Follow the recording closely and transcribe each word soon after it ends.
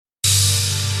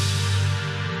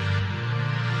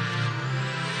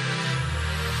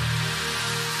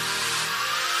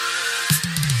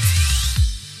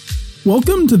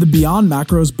Welcome to the Beyond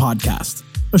Macros podcast,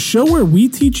 a show where we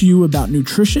teach you about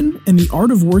nutrition and the art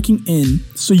of working in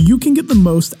so you can get the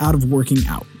most out of working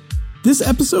out. This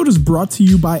episode is brought to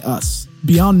you by us,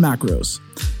 Beyond Macros,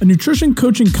 a nutrition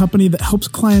coaching company that helps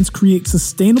clients create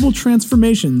sustainable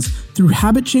transformations through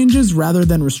habit changes rather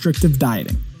than restrictive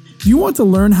dieting. If you want to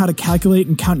learn how to calculate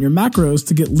and count your macros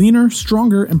to get leaner,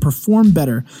 stronger, and perform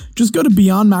better, just go to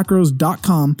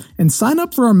beyondmacros.com and sign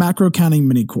up for our macro counting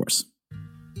mini course.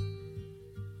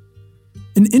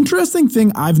 An interesting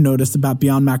thing I've noticed about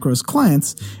Beyond Macros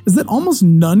clients is that almost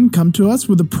none come to us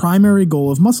with a primary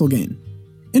goal of muscle gain.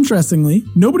 Interestingly,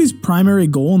 nobody's primary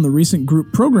goal in the recent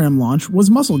group program launch was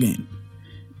muscle gain.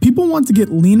 People want to get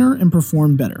leaner and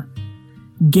perform better.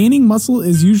 Gaining muscle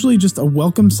is usually just a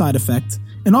welcome side effect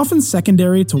and often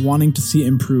secondary to wanting to see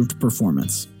improved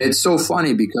performance. It's so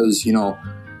funny because,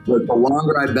 the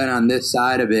longer I've been on this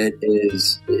side of it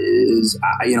is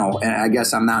and I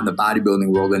guess I'm not in the bodybuilding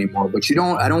world anymore, but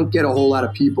I don't get a whole lot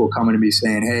of people coming to me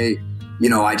saying, hey,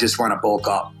 I just want to bulk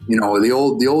up.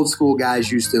 The old school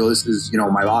guys used to, this is,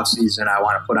 my off season, I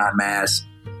want to put on mass.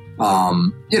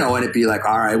 And it'd be like,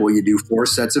 all right, well, you do 4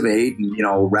 sets of 8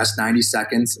 and, rest 90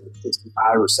 seconds,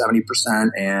 65 or 70%.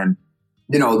 And,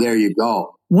 there you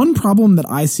go. One problem that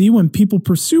I see when people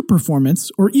pursue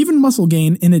performance or even muscle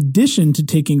gain in addition to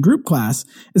taking group class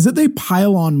is that they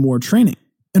pile on more training,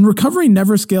 and recovery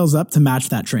never scales up to match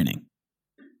that training.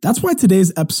 That's why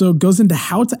today's episode goes into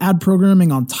how to add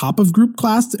programming on top of group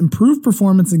class to improve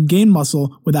performance and gain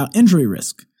muscle without injury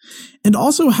risk, and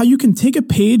also how you can take a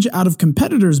page out of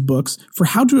competitors' books for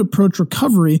how to approach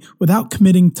recovery without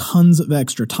committing tons of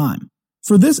extra time.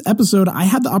 For this episode, I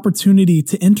had the opportunity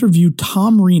to interview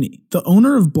Tom Reaney, the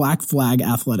owner of Black Flag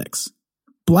Athletics.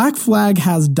 Black Flag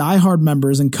has diehard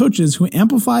members and coaches who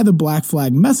amplify the Black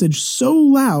Flag message so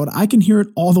loud I can hear it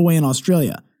all the way in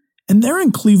Australia, and they're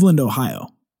in Cleveland, Ohio.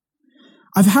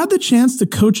 I've had the chance to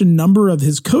coach a number of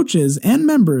his coaches and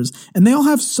members, and they all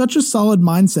have such a solid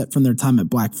mindset from their time at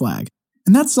Black Flag,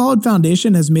 and that solid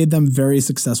foundation has made them very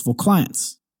successful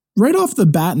clients. Right off the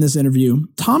bat in this interview,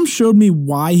 Tom showed me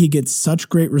why he gets such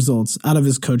great results out of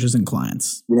his coaches and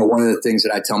clients. One of the things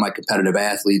that I tell my competitive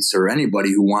athletes or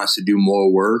anybody who wants to do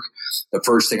more work, the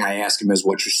first thing I ask them is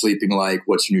what's your sleeping like?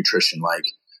 What's your nutrition like?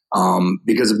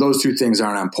 Because if those two things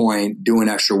aren't on point, doing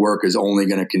extra work is only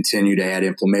going to continue to add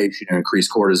inflammation and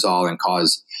increase cortisol and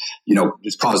cause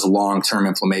long-term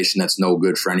inflammation that's no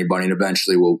good for anybody. And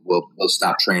eventually we'll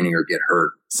stop training or get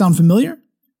hurt. Sound familiar?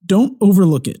 Don't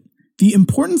overlook it. The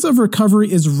importance of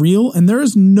recovery is real, and there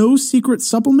is no secret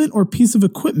supplement or piece of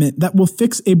equipment that will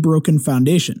fix a broken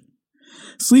foundation.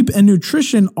 Sleep and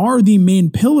nutrition are the main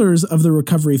pillars of the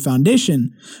recovery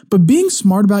foundation, but being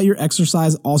smart about your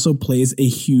exercise also plays a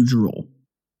huge role.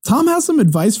 Tom has some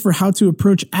advice for how to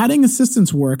approach adding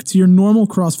assistance work to your normal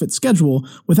CrossFit schedule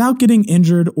without getting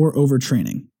injured or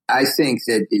overtraining. I think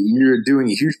that you're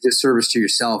doing a huge disservice to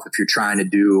yourself if you're trying to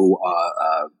do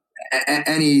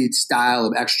any style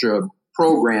of extra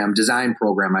design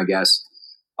program, I guess,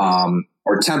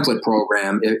 or template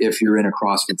program if you're in a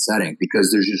CrossFit setting,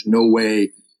 because there's just no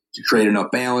way to create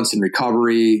enough balance and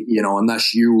recovery,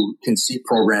 unless you can see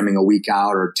programming a week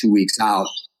out or 2 weeks out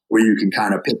where you can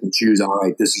kind of pick and choose, all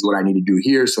right, this is what I need to do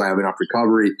here so I have enough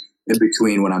recovery in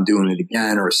between when I'm doing it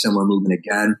again or a similar movement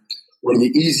again. One of the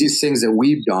easiest things that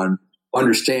we've done,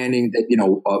 understanding that,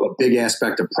 a big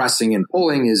aspect of pressing and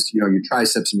pulling is, your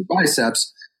triceps and your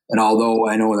biceps. And although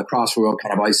I know in the CrossFit world,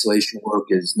 kind of isolation work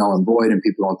is null and void and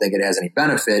people don't think it has any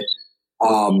benefit,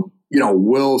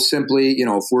 we'll simply,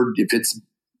 if it's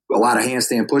a lot of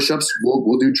handstand push-ups,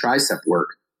 we'll do tricep work,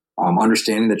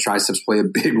 understanding that triceps play a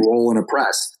big role in a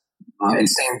press. And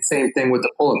same thing with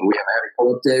the pull-up. We have a heavy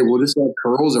pull-up day. We'll just have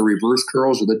curls or reverse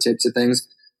curls or the types of things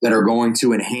that are going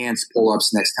to enhance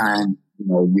pull-ups next time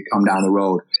you come down the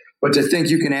road. But to think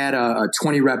you can add a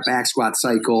 20-rep back squat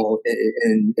cycle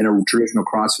in a traditional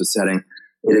CrossFit setting,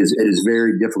 it is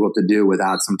very difficult to do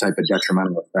without some type of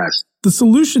detrimental effect. The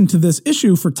solution to this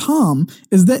issue for Tom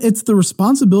is that it's the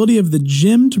responsibility of the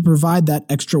gym to provide that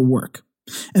extra work.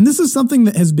 And this is something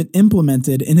that has been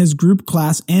implemented in his group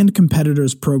class and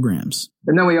competitors programs.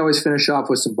 And then we always finish off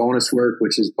with some bonus work,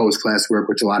 which is post-class work,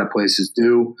 which a lot of places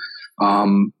do.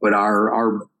 But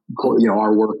our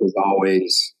work is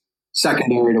always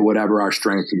secondary to whatever our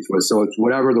strength is. So it's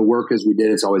whatever the work is we did,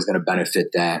 it's always going to benefit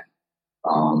that,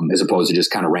 as opposed to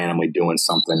just kind of randomly doing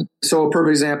something. So a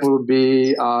perfect example would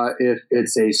be if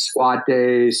it's a squat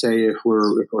day, say if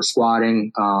we're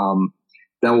squatting,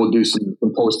 then we'll do some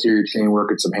posterior chain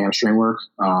work and some hamstring work,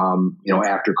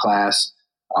 after class.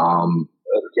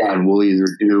 Again, we'll either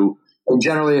do And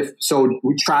generally,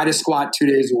 we try to squat 2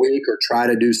 days a week or try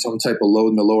to do some type of load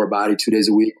in the lower body 2 days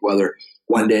a week, whether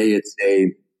one day it's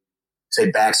a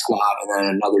back squat and then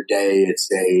another day it's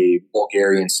a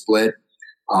Bulgarian split.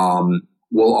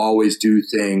 We'll always do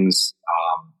things,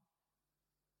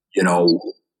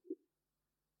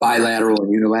 bilateral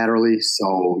and unilaterally.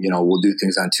 So, we'll do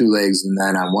things on two legs and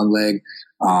then on one leg.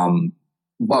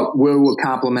 But we'll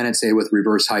complement it, say, with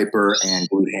reverse hyper and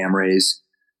glute ham raise,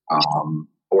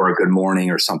 or a good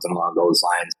morning or something along those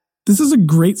lines. This is a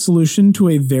great solution to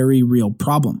a very real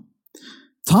problem.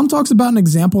 Tom talks about an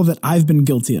example that I've been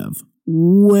guilty of.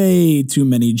 Way too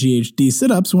many GHD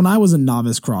sit-ups when I was a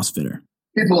novice CrossFitter.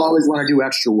 People always want to do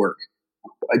extra work.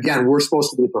 Again, we're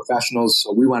supposed to be professionals,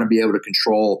 so we want to be able to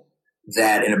control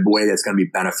that in a way that's going to be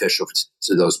beneficial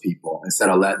to those people instead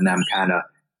of letting them kind of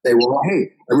say, well,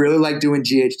 hey, I really like doing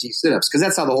GHD sit-ups, because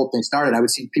that's how the whole thing started. I would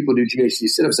see people do GHD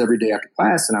sit-ups every day after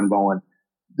class, and I'm going,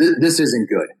 this isn't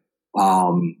good.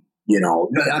 Not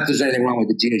that there's anything wrong with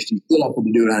the GHD sit-up, but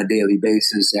we do it on a daily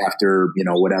basis after,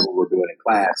 whatever we're doing in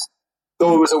class.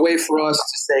 So it was a way for us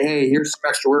to say, hey, here's some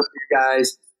extra work for you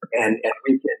guys, and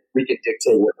we can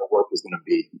dictate what the work is going to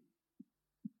be.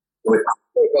 It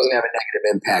doesn't have a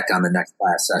negative impact on the next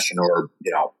class session or,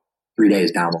 3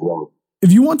 days down the road.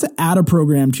 If you want to add a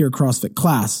program to your CrossFit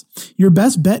class, your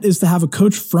best bet is to have a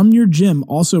coach from your gym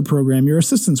also program your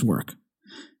assistance work.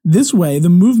 This way, the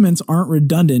movements aren't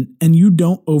redundant and you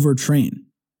don't overtrain.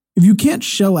 If you can't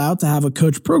shell out to have a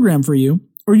coach program for you,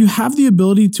 or you have the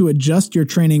ability to adjust your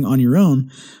training on your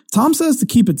own, Tom says to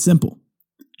keep it simple.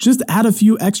 Just add a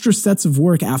few extra sets of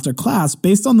work after class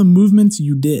based on the movements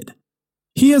you did.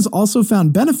 He has also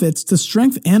found benefits to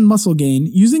strength and muscle gain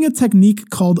using a technique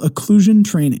called occlusion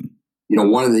training.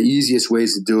 One of the easiest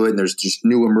ways to do it, and there's just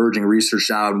new emerging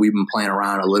research out, and we've been playing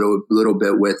around a little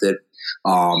bit with it.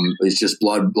 It's just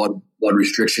blood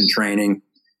restriction training,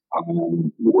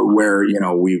 where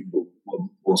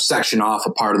we'll section off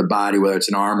a part of the body, whether it's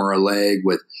an arm or a leg,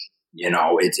 with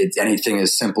it's anything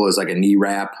as simple as like a knee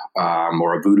wrap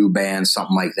or a voodoo band,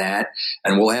 something like that.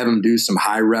 And we'll have them do some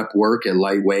high rep work at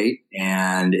lightweight,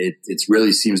 and it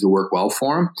really seems to work well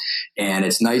for them. And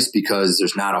it's nice because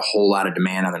there's not a whole lot of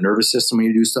demand on the nervous system when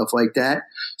you do stuff like that.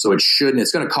 So it's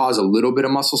going to cause a little bit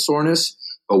of muscle soreness,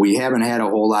 but we haven't had a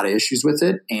whole lot of issues with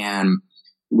it. And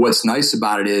what's nice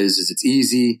about it is it's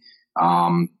easy.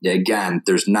 Again,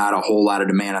 there's not a whole lot of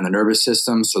demand on the nervous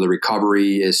system, so the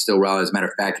recovery is still relevant. As a matter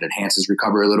of fact, it enhances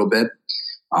recovery a little bit.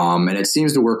 And it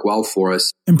seems to work well for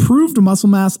us. Improved muscle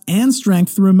mass and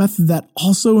strength through a method that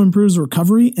also improves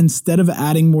recovery instead of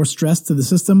adding more stress to the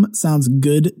system sounds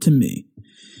good to me.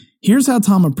 Here's how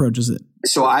Tom approaches it.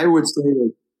 So I would say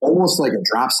almost like a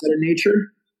drop set of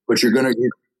nature, but you're going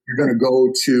to go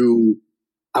to,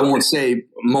 I won't say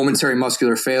momentary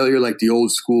muscular failure like the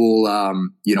old school,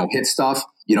 HIIT stuff,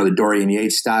 the Dorian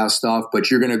Yates style stuff, but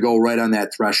you're going to go right on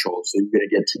that threshold. So you're going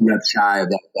to get 2 reps shy of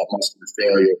that muscular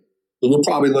failure. So we're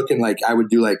probably looking like I would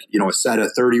do a set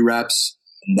of 30 reps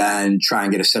and then try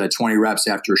and get a set of 20 reps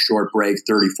after a short break,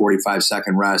 30, 45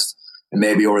 second rest. And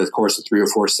maybe over the course of 3 or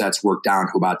 4 sets, work down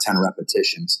to about 10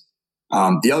 repetitions.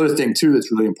 The other thing too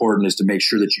that's really important is to make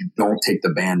sure that you don't take the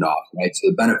band off, right?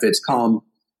 So the benefits come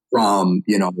from,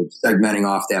 segmenting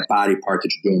off that body part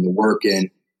that you're doing the work in,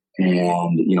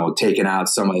 and, taking out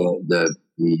some of the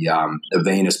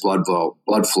venous blood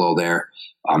flow there,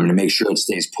 to make sure it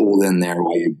stays pulled in there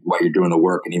while you're doing the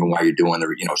work, and even while you're doing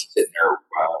the, sitting there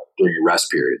during your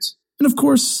rest periods. And of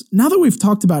course, now that we've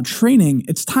talked about training,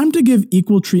 it's time to give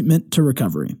equal treatment to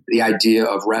recovery. The idea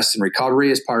of rest and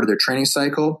recovery as part of their training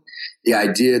cycle, the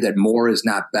idea that more is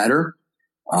not better.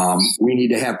 We need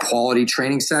to have quality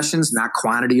training sessions, not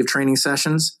quantity of training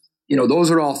sessions.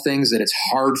 Those are all things that it's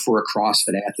hard for a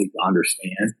CrossFit athlete to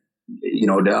understand.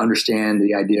 To understand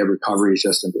the idea of recovery is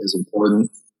just as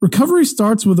important. Recovery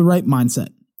starts with the right mindset.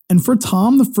 And for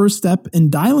Tom, the first step in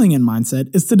dialing in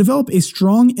mindset is to develop a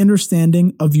strong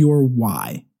understanding of your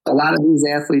why. A lot of these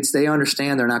athletes, they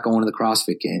understand they're not going to the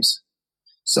CrossFit Games.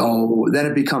 So then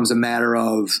it becomes a matter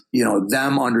of,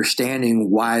 them understanding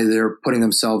why they're putting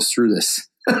themselves through this.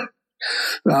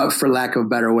 For lack of a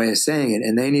better way of saying it.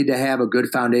 And they need to have a good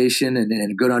foundation and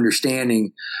a good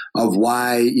understanding of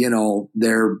why,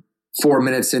 they're 4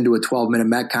 minutes into a 12-minute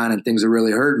Metcon and things are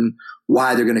really hurting,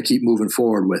 why they're going to keep moving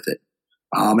forward with it.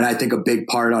 And I think a big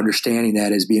part of understanding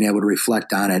that is being able to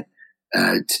reflect on it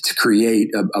to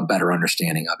create a better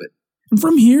understanding of it. And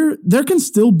from here, there can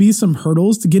still be some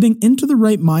hurdles to getting into the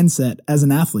right mindset as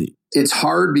an athlete. It's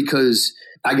hard because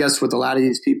I guess with a lot of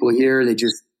these people here,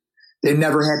 they've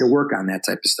never had to work on that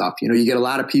type of stuff. You get a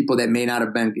lot of people that may not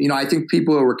have been, I think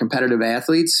people who were competitive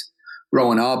athletes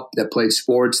growing up that played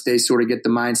sports, they sort of get the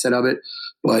mindset of it.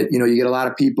 But, you get a lot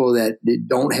of people that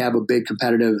don't have a big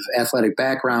competitive athletic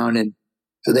background. And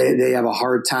so they have a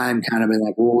hard time kind of being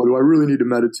like, well, do I really need to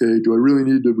meditate? Do I really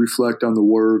need to reflect on the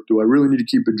work? Do I really need to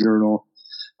keep a journal?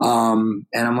 And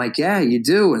I'm like, yeah, you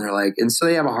do. And they're like, and so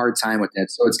they have a hard time with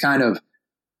that. So it's kind of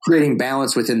creating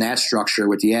balance within that structure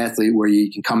with the athlete where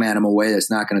you can come at them a way that's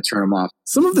not going to turn them off.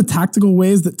 Some of the tactical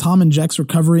ways that Tom injects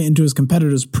recovery into his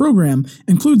competitors' program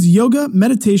includes yoga,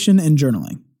 meditation, and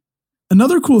journaling.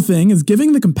 Another cool thing is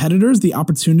giving the competitors the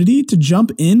opportunity to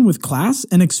jump in with class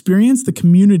and experience the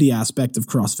community aspect of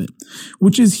CrossFit,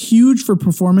 which is huge for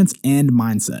performance and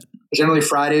mindset. Generally,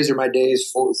 Fridays are my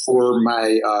days for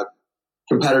my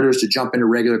competitors to jump into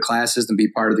regular classes and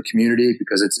be part of the community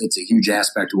because it's a huge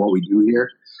aspect of what we do here.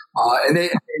 And they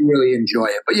really enjoy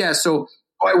it. But yeah, so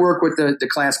I work with the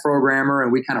class programmer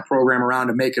and we kind of program around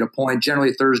to make it a point.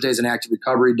 Generally, Thursday is an active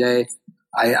recovery day.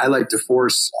 I like to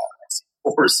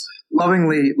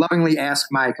lovingly ask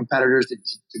my competitors to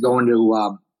go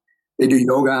into, they do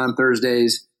yoga on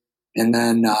Thursdays and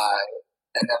then they'll have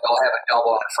a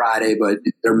double on Friday, but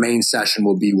their main session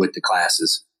will be with the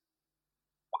classes.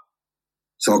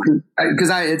 So, because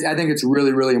I think it's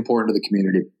really, really important to the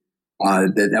community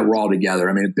that we're all together.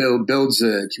 I mean, it builds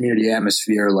a community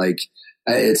atmosphere. Like,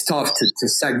 it's tough to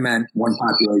segment one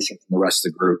population from the rest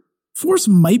of the group. Force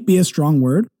might be a strong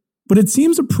word, but it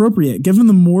seems appropriate given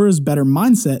the more is better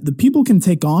mindset that people can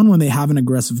take on when they have an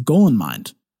aggressive goal in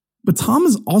mind. But Tom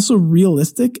is also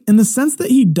realistic in the sense that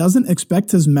he doesn't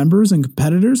expect his members and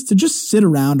competitors to just sit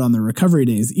around on their recovery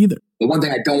days either. The one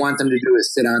thing I don't want them to do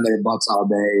is sit on their butts all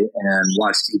day and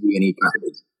watch TV and eat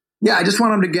garbage. Yeah, I just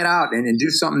want them to get out and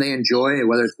do something they enjoy,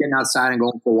 whether it's getting outside and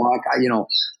going for a walk.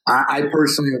 I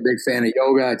personally am a big fan of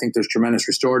yoga. I think there's tremendous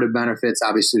restorative benefits.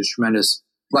 Obviously, there's tremendous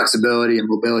flexibility and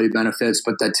mobility benefits,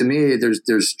 but that to me,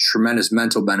 there's tremendous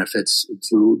mental benefits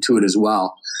to it as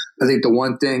well. I think the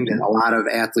one thing that a lot of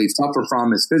athletes suffer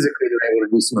from is physically they're able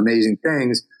to do some amazing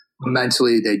things, but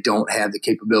mentally they don't have the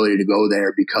capability to go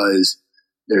there because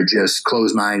they're just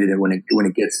closed-minded and when it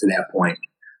gets to that point.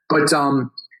 But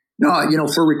no,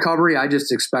 for recovery, I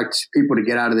just expect people to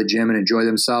get out of the gym and enjoy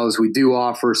themselves. We do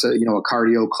offer a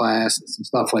cardio class and some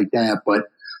stuff like that, but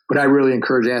I really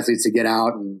encourage athletes to get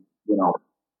out and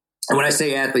and when I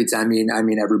say athletes, I mean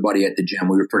everybody at the gym.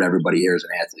 We refer to everybody here as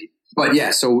an athlete. But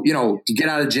yeah, so, to get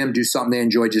out of the gym, do something they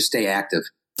enjoy, just stay active.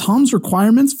 Tom's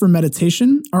requirements for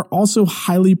meditation are also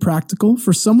highly practical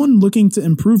for someone looking to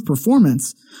improve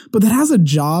performance, but that has a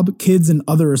job, kids, and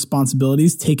other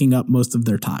responsibilities taking up most of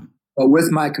their time. But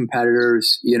with my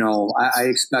competitors, I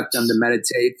expect them to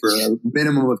meditate for a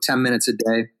minimum of 10 minutes a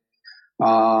day.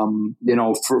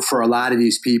 For a lot of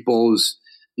these peoples,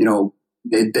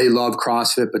 they love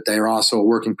CrossFit, but they're also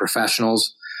working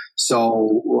professionals.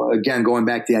 So again, going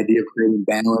back to the idea of creating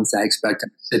balance, I expect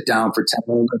them to sit down for 10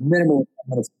 minutes, a minimum of 10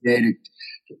 minutes a day to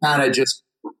kind of just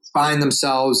find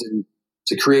themselves and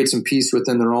to create some peace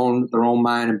within their own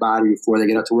mind and body before they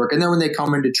get out to work. And then when they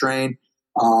come in to train,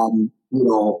 I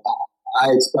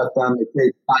expect them to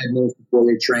take 5 minutes before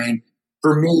they train.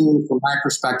 For me, from my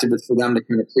perspective, it's for them to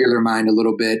kind of clear their mind a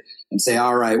little bit and say,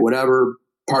 all right, whatever,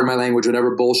 pardon my language,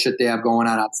 whatever bullshit they have going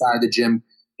on outside the gym,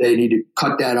 they need to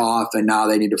cut that off, and now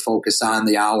they need to focus on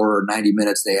the hour or 90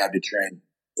 minutes they have to train.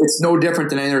 It's no different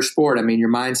than any other sport. I mean,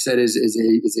 your mindset is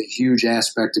a huge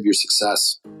aspect of your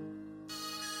success.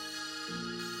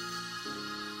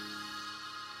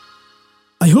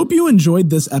 I hope you enjoyed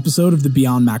this episode of the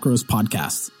Beyond Macros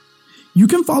podcast. You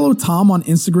can follow Tom on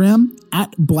Instagram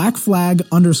at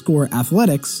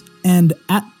blackflag_athletics and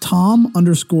at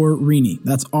Tom_Rini.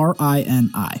 That's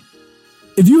RINI.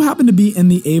 If you happen to be in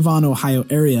the Avon, Ohio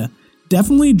area,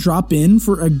 definitely drop in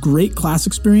for a great class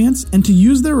experience and to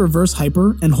use their reverse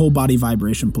hyper and whole body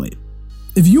vibration plate.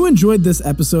 If you enjoyed this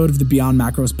episode of the Beyond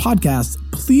Macros podcast,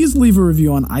 please leave a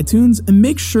review on iTunes and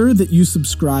make sure that you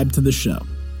subscribe to the show.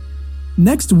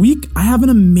 Next week, I have an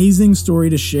amazing story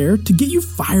to share to get you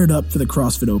fired up for the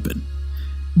CrossFit Open.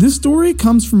 This story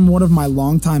comes from one of my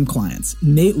longtime clients,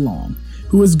 Nate Long,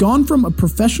 who has gone from a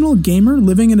professional gamer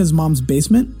living in his mom's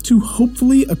basement to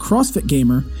hopefully a CrossFit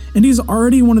gamer, and he's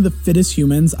already one of the fittest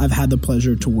humans I've had the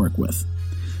pleasure to work with.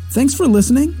 Thanks for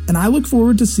listening, and I look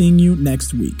forward to seeing you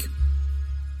next week.